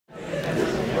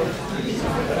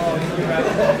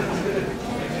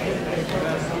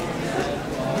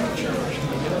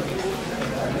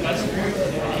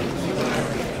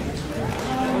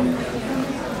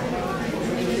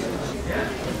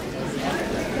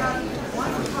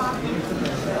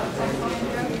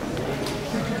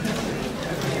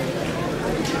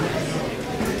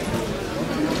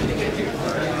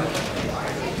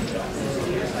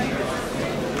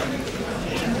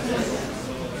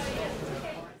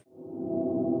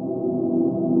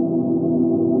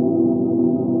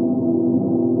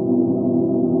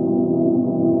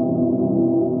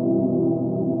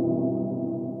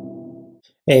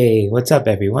Hey, what's up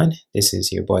everyone? This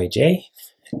is your boy Jay,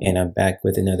 and I'm back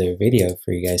with another video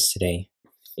for you guys today.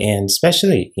 And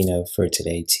especially, for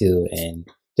today too. And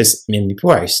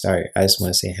before I start, I just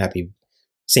want to say happy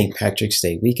St. Patrick's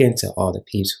Day weekend to all the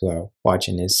peeps who are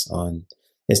watching this on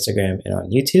Instagram and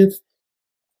on YouTube.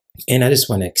 And I just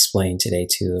want to explain today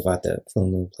too about the full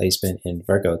moon placement in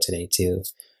Virgo today too.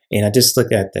 And I just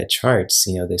looked at the charts,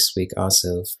 this week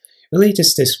also. Really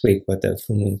just this week what the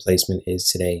full moon placement is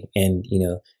today. And,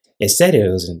 it said it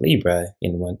was in Libra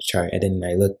in one chart. And then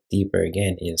I looked deeper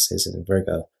again, it says in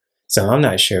Virgo. So I'm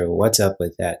not sure what's up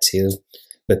with that too.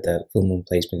 With the full moon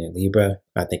placement in Libra,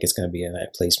 I think it's going to be a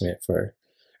placement for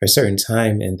a certain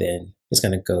time. And then it's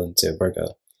going to go into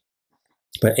Virgo.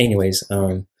 But anyways,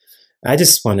 I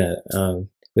just want to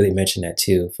really mention that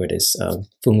too for this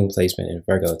full moon placement in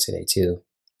Virgo today too.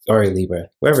 Or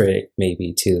Libra, wherever it may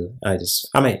be too. I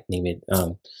might name it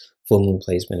full moon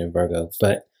placement in Virgo.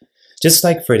 But just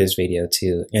like for this video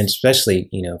too, and especially,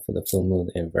 for the full moon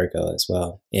in Virgo as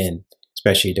well. And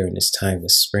especially during this time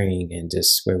of spring and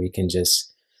just where we can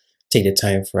just take the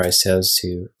time for ourselves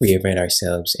to reinvent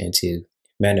ourselves and to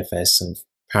manifest some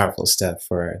powerful stuff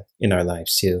in our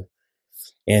lives too.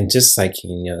 And just like,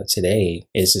 today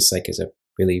is just like, it's a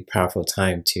really powerful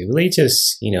time to really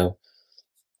just,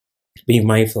 be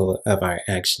mindful of our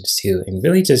actions too, and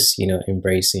really just,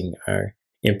 embracing our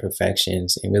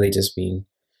imperfections and really just being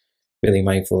really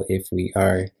mindful if we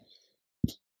are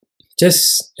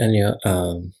just,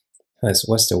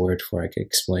 what's the word for I could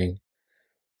explain?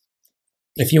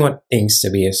 If you want things to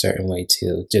be a certain way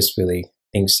too, just really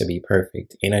things to be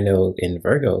perfect. And I know in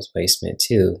Virgo's placement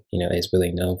too, is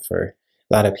really known for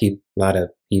a lot of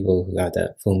people who got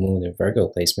that full moon in Virgo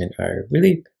placement are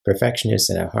really perfectionists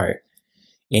in their heart.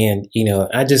 And,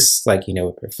 I just like,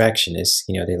 with perfectionists,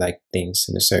 they like things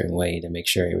in a certain way to make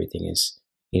sure everything is,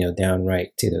 down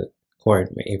right to the core,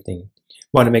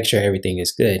 want to make sure everything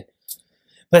is good.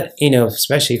 But,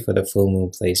 especially for the full moon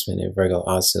placement in Virgo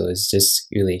also is just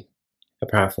really a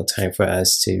powerful time for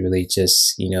us to really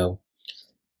just,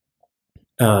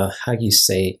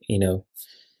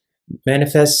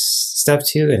 manifest stuff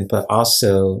too. But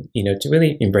also, to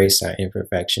really embrace our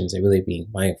imperfections and really being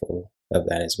mindful of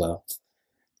that as well.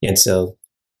 And so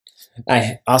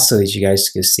I also, as you guys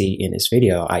can see in this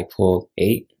video, I pulled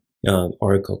 8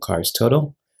 oracle cards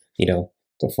total.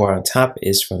 The 4 on top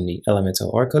is from the elemental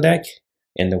oracle deck,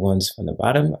 and the ones from the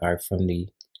bottom are from the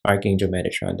Archangel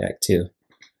Metatron deck too.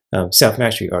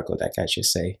 Self-mastery oracle deck, I should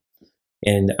say.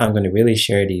 And I'm going to really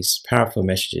share these powerful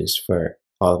messages for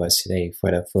all of us today for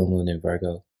the full moon in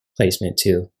Virgo placement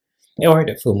too, or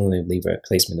the full moon in Libra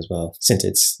placement as well, since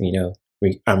it's,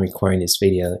 I'm recording this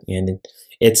video and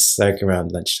it's like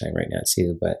around lunchtime right now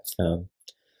too. But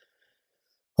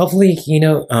hopefully,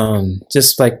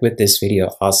 just like with this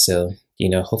video also,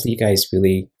 hopefully you guys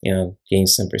really, gain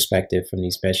some perspective from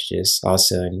these messages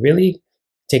also, and really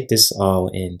take this all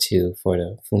into for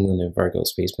the full moon in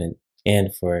Virgo's placement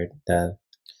and for the,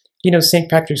 St.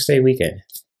 Patrick's Day weekend.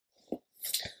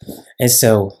 And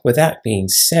so with that being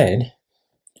said,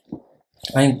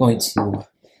 I'm going to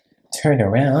turn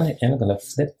around and I'm going to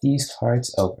flip these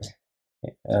cards over.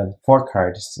 4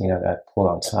 cards, that I pull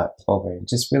on top over, and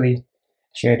just really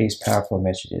share these powerful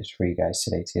messages for you guys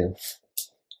today too.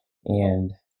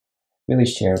 And really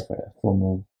share for the full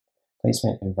moon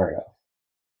placement in Virgo.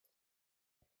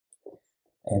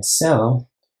 And so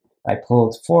I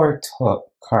pulled 4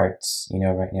 cards,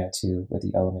 right now too, with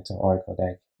the elemental oracle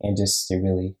deck, and just to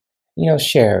really,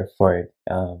 share for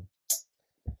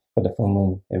the full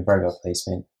moon in Virgo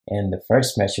placement. And the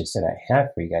first message that I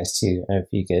have for you guys too, and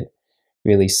if you could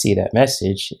really see that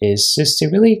message, is just to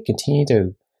really continue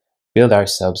to build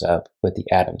ourselves up with the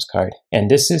Atoms card. And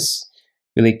this is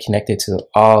really connected to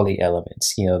all the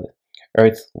elements,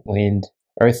 earth, wind,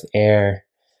 earth, air,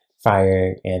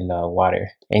 fire, and water.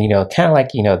 And, kind of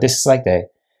like, this is like the,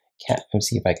 let me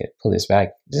see if I could pull this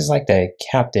back. This is like the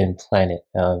Captain Planet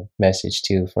message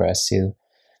too for us too.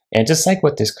 And just like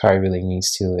what this card really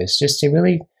means too, is just to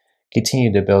really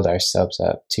continue to build ourselves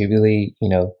up, to really,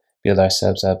 build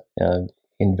ourselves up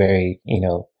in very,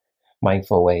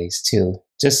 mindful ways too.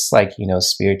 Just like,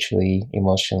 spiritually,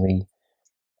 emotionally,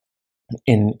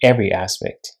 in every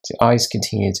aspect, to always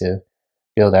continue to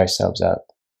build ourselves up,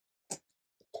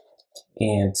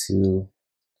 and to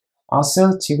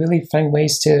also to really find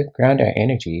ways to ground our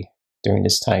energy during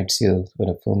this time too, with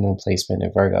a full moon placement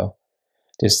in Virgo.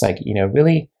 Just like,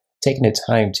 really taking the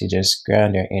time to just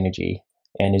ground our energy.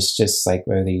 And it's just like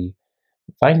really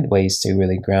find ways to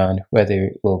really ground, whether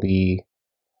it will be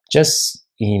just,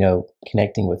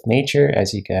 connecting with nature,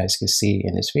 as you guys can see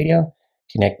in this video,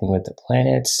 connecting with the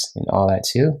planets and all that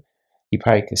too. You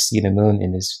probably could see the moon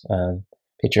in this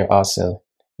picture also.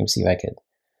 Let me see if I could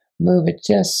move it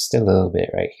just a little bit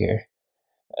right here.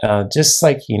 Just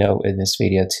like, in this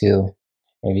video too,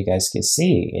 and you guys can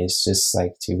see, it's just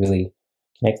like to really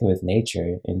connecting with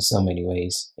nature in so many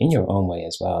ways, in your own way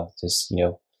as well. Just,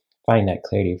 find that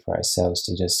clarity for ourselves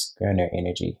to just ground our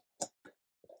energy.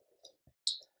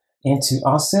 And to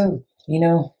also,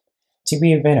 to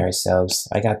reinvent ourselves.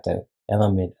 I got the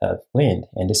element of wind,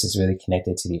 and this is really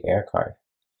connected to the air card.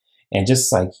 And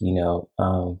just like,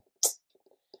 the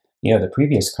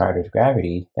previous card of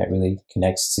gravity that really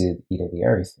connects to the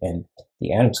earth, and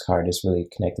the atoms card is really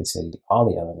connected to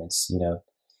all the elements,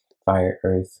 fire,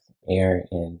 earth, air,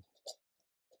 and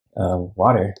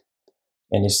water.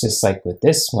 And it's just like with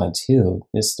this one too,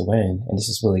 this is the wind, and this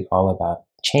is really all about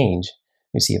change.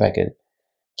 Let me see if I could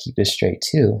keep this straight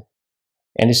too.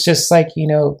 And it's just like,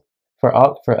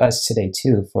 for us today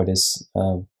too, for this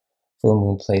full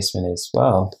moon placement as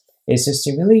well, it's just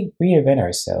to really reinvent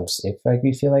ourselves. If like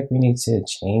we feel like we need to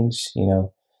change, we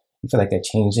feel like a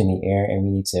change in the air, and we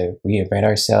need to reinvent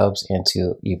ourselves and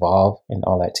to evolve and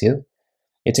all that too.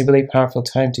 It's a really powerful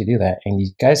time to do that. And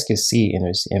you guys can see in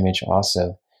this image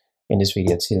also in this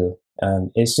video too.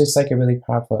 It's just like a really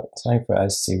powerful time for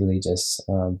us to really just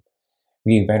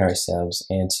reinvent ourselves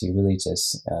and to really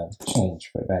just change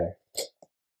for the better.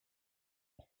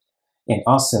 And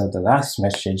also the last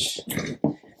message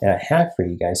that I have for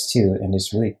you guys too, and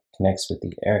this really connects with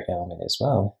the air element as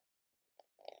well,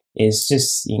 is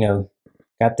just,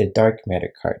 got the dark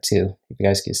matter card too. If you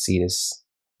guys can see this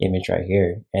image right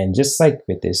here. And just like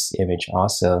with this image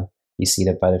also, you see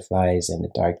the butterflies and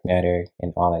the dark matter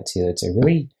and all that too. It's a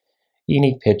really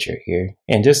unique picture here.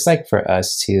 And just like for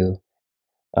us too,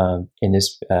 in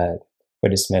this for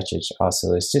this message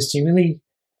also, it's just to really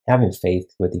having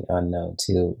faith with the unknown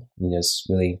too. Just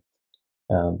really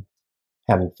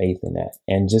having faith in that,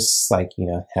 and just like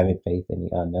having faith in the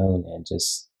unknown, and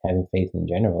just having faith in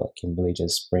general, it can really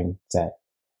just bring that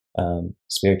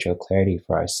spiritual clarity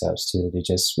for ourselves too. To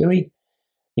just really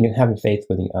having faith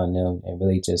with the unknown, and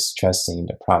really just trusting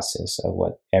the process of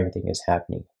what everything is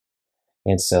happening.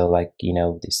 And so, like,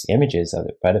 these images of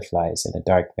the butterflies and the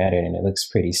dark matter, and it looks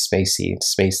pretty spacey and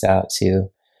spaced out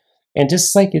too. And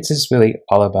just like, it's just really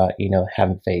all about,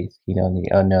 having faith, in the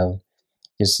unknown,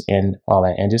 just in all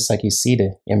that. And just like you see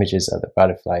the images of the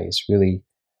butterfly is really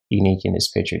unique in this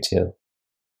picture too.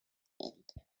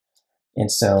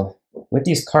 And so with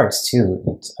these cards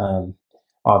too,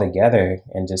 all together,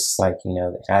 and just like,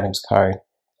 the atoms card,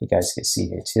 you guys can see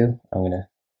here too. I'm going to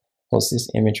post this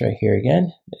image right here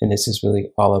again. And this is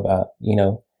really all about,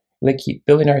 like keep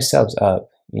building ourselves up,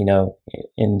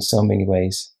 in so many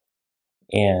ways.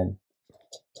 And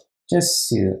just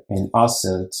to, and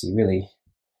also to really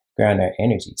ground our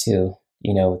energy too,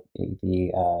 with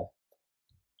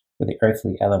the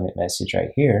earthly element message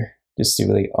right here, just to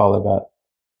really all about,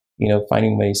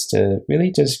 finding ways to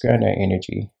really just ground our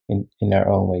energy in our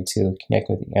own way too, connect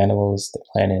with the animals, the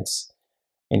planets,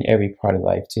 and every part of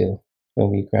life too, when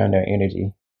we ground our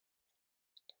energy.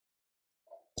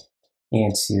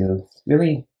 And to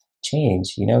really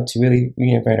change, to really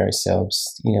reinvent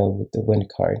ourselves, with the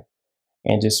wind card,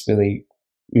 and just really,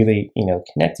 really,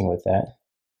 connecting with that.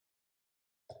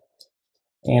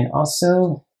 And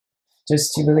also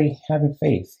just to really having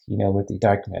faith, with the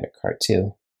dark matter card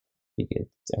too.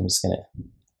 I'm just gonna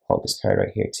hold this card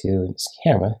right here too in this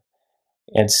camera.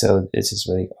 And so this is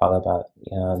really all about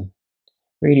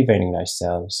reinventing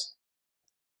ourselves.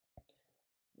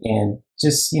 And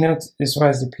just, this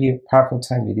was a powerful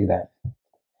time to do that.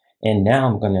 And now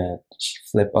I'm gonna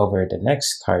flip over the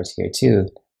next cards here too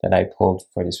that I pulled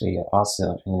for this video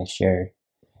also. I'm gonna share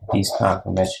these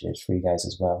powerful messages for you guys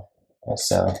as well. And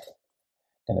so I'm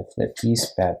gonna flip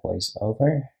these bad boys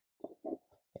over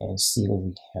and see what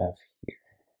we have here.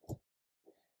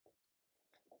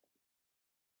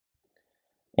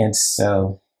 And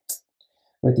so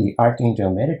with the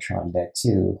Archangel Metatron deck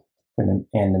too, and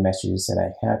the messages that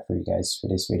I have for you guys for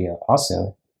this video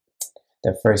also,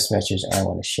 the first message I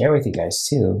want to share with you guys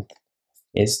too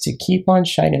is to keep on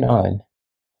shining on.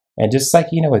 And just like,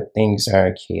 when things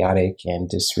are chaotic and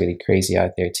just really crazy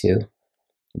out there too,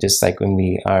 just like when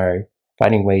we are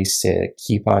finding ways to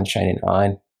keep on shining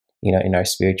on, in our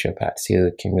spiritual path too,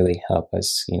 it can really help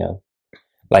us,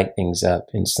 light things up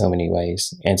in so many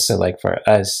ways. And so like for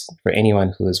us, for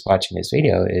anyone who is watching this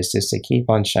video, is just to keep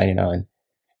on shining on,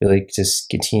 really just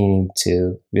continue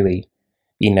to really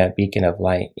be that beacon of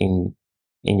light in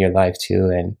your life too,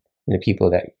 and the people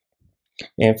that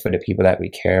and for the people that we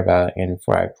care about and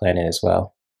for our planet as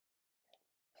well.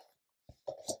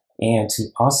 And to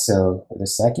also the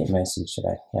second message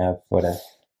that I have for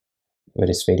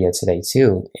this video today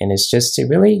too, and it's just to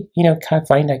really, kind of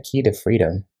find that key to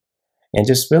freedom. And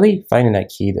just really finding that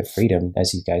key to freedom,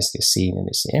 as you guys can see in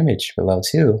this image below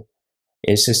too,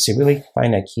 is just to really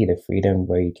find that key to freedom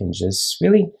where you can just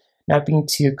really not being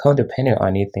too codependent on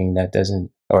anything that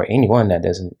doesn't, or anyone that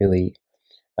doesn't really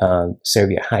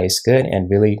serve your highest good, and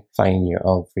really finding your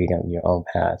own freedom, your own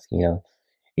path,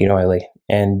 really.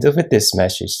 And with this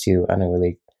message too, I don't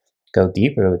really go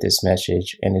deeper with this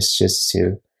message, and it's just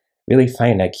to really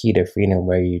find that key to freedom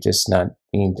where you're just not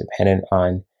being dependent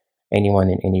on anyone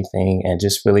and anything, and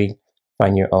just really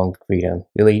find your own freedom,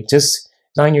 really just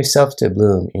allowing yourself to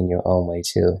bloom in your own way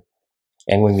too.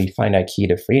 And when we find that key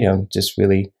to freedom, just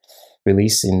really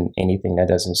releasing anything that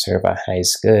doesn't serve our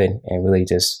highest good, and really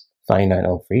just find our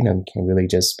own freedom can really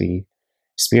just be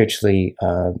spiritually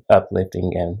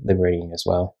uplifting and liberating as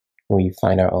well, when we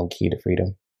find our own key to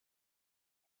freedom.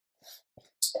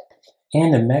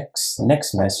 And the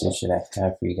next message that I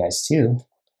have for you guys too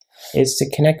is to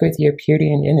connect with your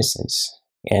purity and innocence.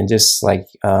 And just like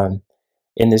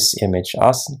in this image,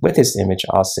 also with this image,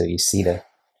 also you see the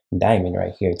diamond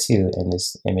right here too in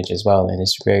this image as well, and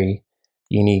it's very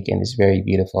unique and it's very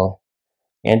beautiful.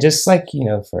 And just like,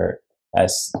 for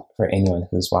us, for anyone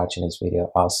who's watching this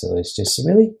video also, is just to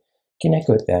really connect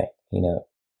with that,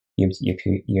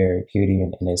 your purity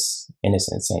and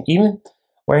innocence. And even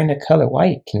wearing the color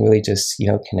white can really just,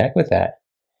 connect with that.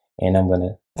 And I'm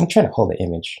trying to hold the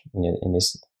image, in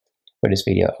this, for this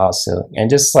video also. And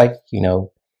just like,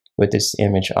 with this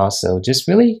image also, just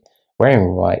really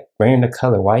wearing white, wearing the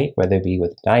color white, whether it be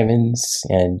with diamonds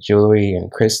and jewelry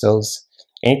and crystals,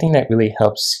 anything that really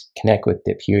helps connect with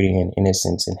the purity and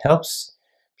innocence and helps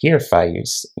purify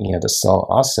the soul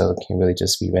also, can really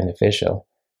just be beneficial.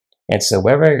 And so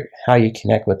how you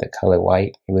connect with the color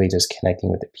white, you're really just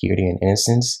connecting with the purity and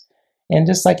innocence. And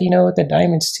just like, with the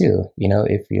diamonds too,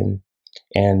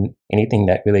 and anything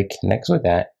that really connects with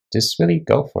that, just really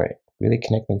go for it. Really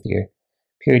connect with your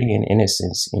purity and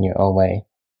innocence in your own way.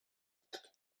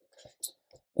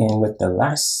 And with the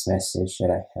last message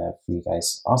that I have for you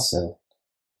guys also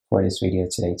for this video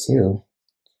today too,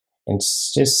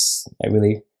 it's just a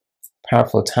really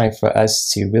powerful time for us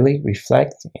to really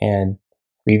reflect and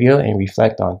review and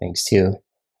reflect on things too.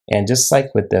 And just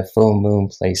like with the full moon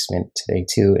placement today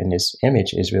too, in this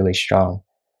image is really strong.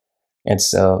 And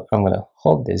so I'm going to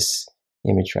hold this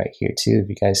image right here too, if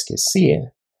you guys can see it.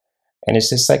 And it's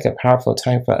just like a powerful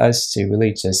time for us to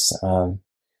really just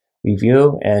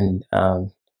review and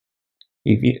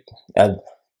review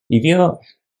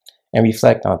and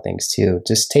reflect on things too.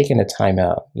 Just taking the time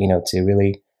out, to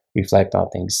really reflect on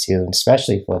things too, and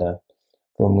especially for the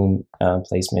full moon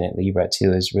placement at Libra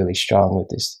too is really strong with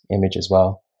this image as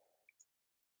well.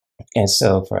 And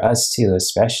so for us too,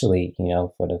 especially,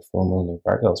 for the full moon in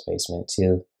Virgo's placement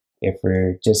too, if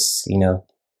we're just,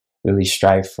 really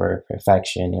strive for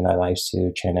perfection in our lives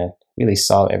too, trying to really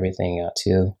solve everything out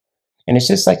too. And it's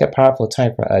just like a powerful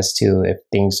time for us too, if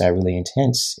things are really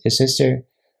intense. It's just to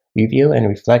review and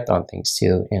reflect on things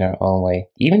too in our own way.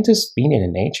 Even just being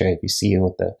in nature, if you see it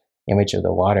with the image of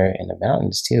the water and the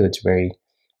mountains too, it's very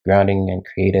grounding and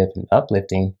creative and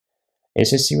uplifting. It's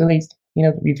just to really,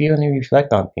 review and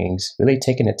reflect on things, really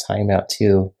taking the time out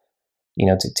too,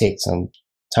 to take some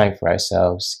time for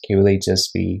ourselves can really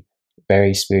just be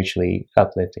very spiritually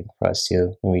uplifting for us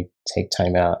too, when we take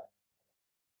time out.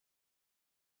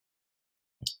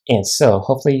 And so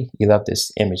hopefully you love this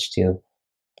image too.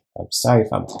 I'm sorry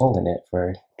if I'm holding it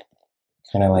for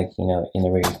kind of like, in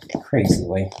a very crazy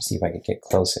way. Let's see if I can get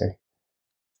closer.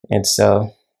 And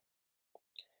so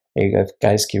there you go. If you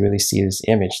guys can really see this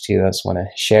image too, I just want to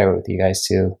share it with you guys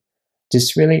too.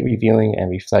 Just really reviewing and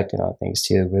reflecting on things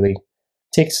too. Really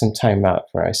take some time out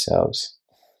for ourselves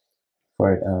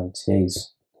for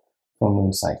today's full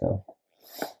moon cycle.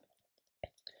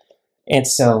 And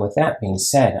so with that being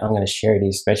said, I'm going to share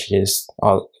these messages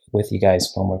all with you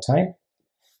guys one more time.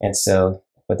 And so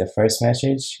with the first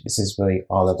message, this is really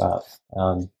all about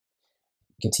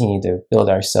continuing to build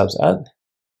ourselves up,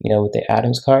 with the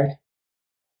Adams card.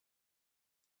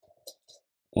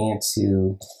 and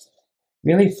to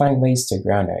really find ways to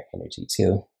ground our energy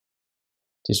too.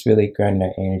 Just really grounding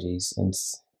our energies and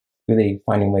really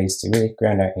finding ways to really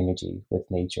ground our energy with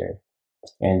nature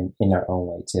and in our own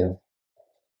way too.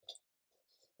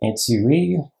 And to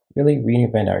really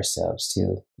reinvent ourselves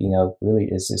too. Really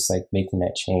is just like making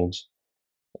that change,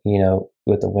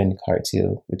 with the wind card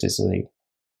too, which is really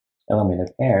element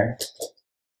of air.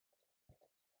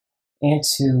 And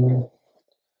to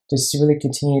just to really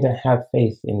continue to have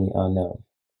faith in the unknown.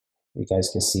 You guys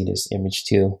can see this image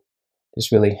too.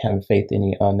 Just really having faith in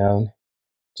the unknown.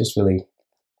 Just really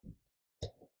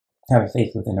having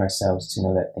faith within ourselves to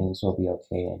know that things will be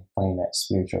okay and finding that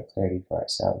spiritual clarity for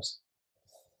ourselves.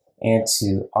 And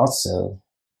to also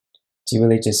to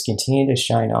really just continue to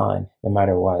shine on no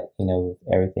matter what,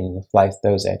 everything life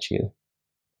throws at you,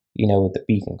 with the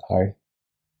beacon card.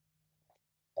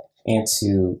 And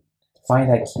to find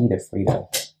that key to freedom,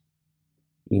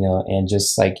 and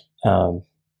just like, hold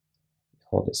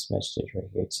this message right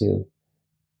here too.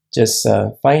 Just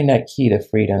find that key to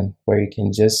freedom where you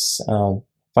can just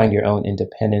find your own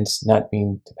independence, not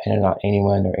being dependent on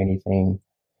anyone or anything.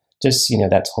 Just,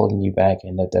 that's holding you back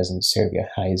and that doesn't serve your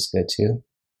highest good too.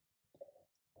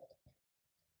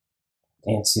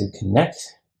 And to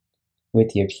connect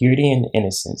with your purity and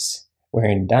innocence,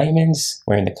 wearing diamonds,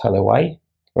 wearing the color white,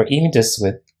 or even just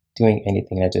with doing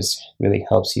anything that just really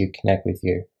helps you connect with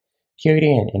your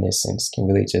purity and innocence can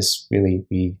really just really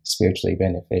be spiritually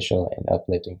beneficial and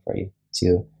uplifting for you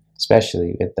too,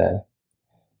 especially with the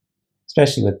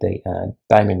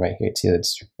diamond right here too.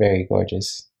 It's very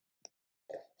gorgeous.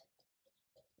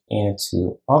 And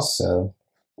to also,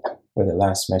 for the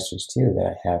last message too that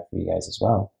I have for you guys as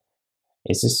well,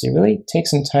 is just to really take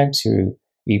some time to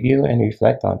review and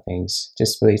reflect on things,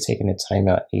 just really taking the time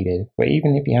out needed. But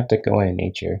even if you have to go in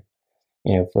nature,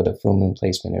 for the full moon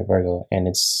placement in Virgo, and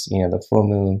it's, the full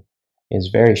moon is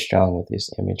very strong with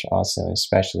this image also,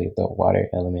 especially the water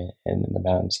element and the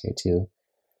mountains here too.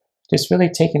 Just really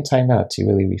taking time out to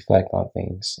really reflect on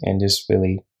things and just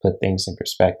really put things in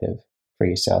perspective for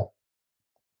yourself.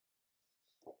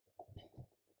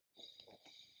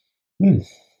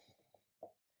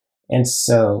 And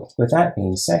so with that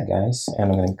being said, guys,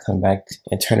 and I'm going to come back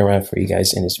and turn around for you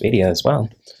guys in this video as well.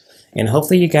 And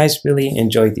hopefully you guys really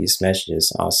enjoyed these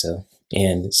messages also.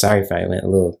 And sorry if I went a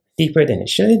little deeper than it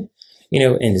should,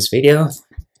 in this video.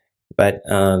 But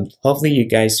hopefully you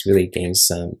guys really gained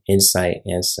some insight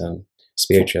and some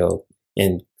spiritual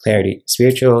and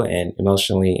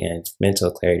emotionally and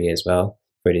mental clarity as well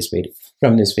for this video,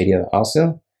 from this video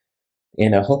also.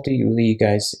 And I hope that you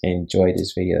guys enjoyed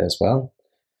this video as well.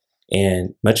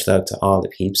 And much love to all the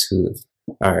peeps who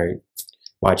are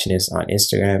watching this on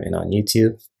Instagram and on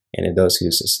YouTube, and those who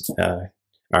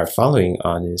are following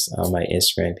on my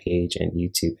Instagram page and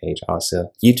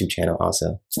YouTube channel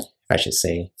also, I should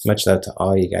say. Much love to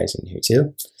all you guys in here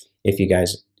too. If you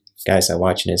guys are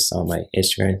watching this on my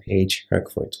Instagram page,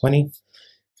 Herc420,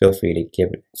 feel free to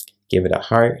give it a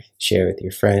heart, share with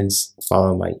your friends,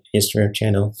 follow my Instagram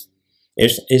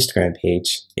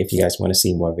page if you guys want to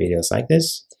see more videos like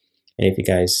this. And if you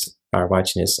guys are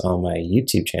watching this on my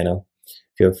YouTube channel,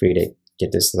 feel free to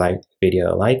get this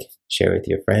video a like, share with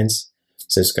your friends,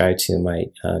 subscribe to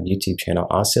my YouTube channel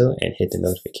also, and hit the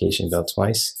notification bell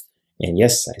twice. And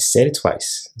yes, I said it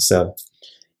twice. So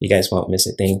you guys won't miss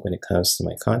a thing when it comes to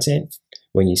my content.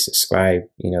 When you subscribe,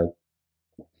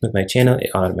 with my channel,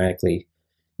 it automatically,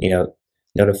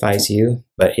 notifies you.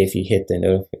 But if you hit the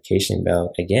notification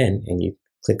bell again and you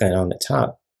click on the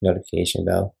top notification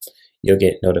bell, you'll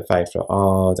get notified for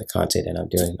all the content that I'm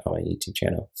doing on my YouTube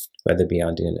channel, whether it be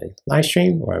on doing a live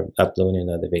stream or uploading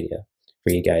another video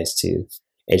for you guys to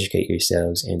educate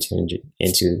yourselves and to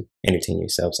entertain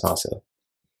yourselves also.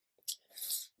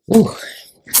 Ooh.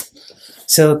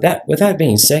 So with that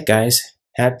being said, guys,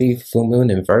 happy full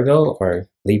moon in Virgo or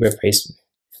Libra placement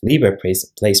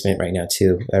right now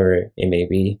too, wherever it may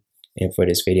be, and for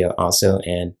this video also.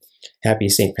 And happy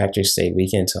St. Patrick's Day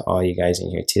weekend to all you guys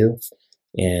in here too,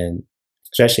 and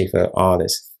especially for all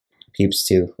this peeps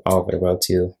too, all over the world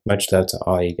too. Much love to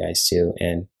all you guys too,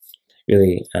 and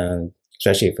really,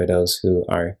 especially for those who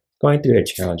are going through their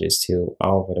challenges too,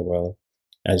 all over the world.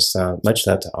 As much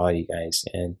love to all you guys,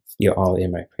 and you're all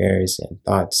in my prayers and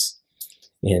thoughts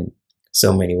in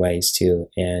so many ways too.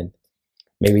 And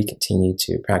may we continue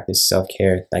to practice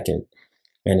self-care that can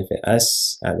benefit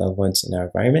us, our loved ones, in our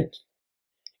environment.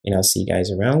 And I'll see you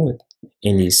guys around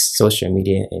in these social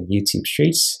media and YouTube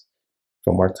streets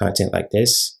for more content like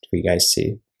this, for you guys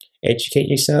to educate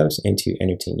yourselves and to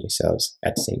entertain yourselves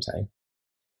at the same time.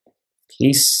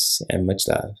 Peace and much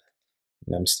love.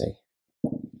 Namaste.